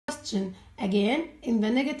question. Again, in the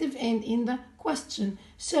negative and in the question.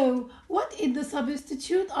 So, what is the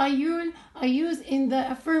substitute I use in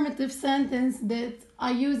the affirmative sentence that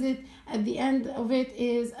I use it at the end of it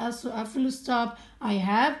is a full stop. I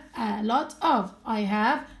have a lot of. I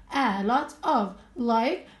have a lot of.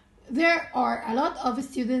 Like, there are a lot of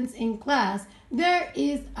students in class. There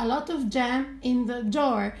is a lot of jam in the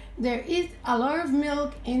jar. There is a lot of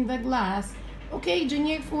milk in the glass. Okay,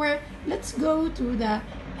 Junior 4, let's go to the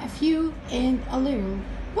a few and a little.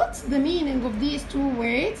 What's the meaning of these two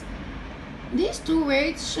words? These two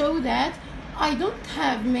words show that I don't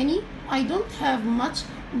have many, I don't have much,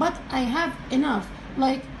 but I have enough.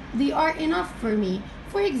 Like, they are enough for me.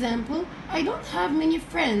 For example, I don't have many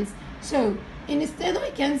friends. So, instead I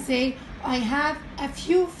can say, I have a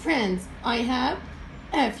few friends. I have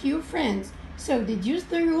a few friends. So, deduce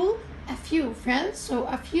the rule, a few friends. So,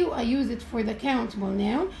 a few I use it for the countable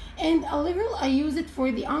noun, and a little I use it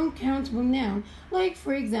for the uncountable noun. Like,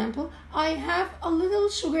 for example, I have a little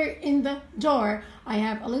sugar in the jar. I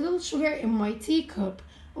have a little sugar in my teacup.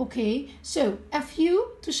 Okay, so a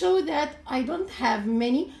few to show that I don't have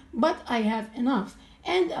many, but I have enough.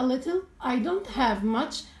 And a little, I don't have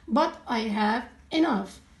much, but I have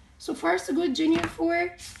enough. So far, so good, Junior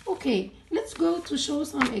 4. Okay, let's go to show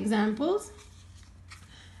some examples.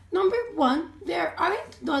 Number 1, there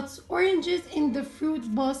aren't dots oranges in the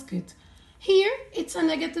fruit basket. Here, it's a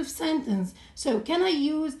negative sentence. So can I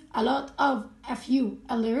use a lot of, a few,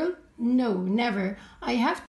 a little? No, never. I have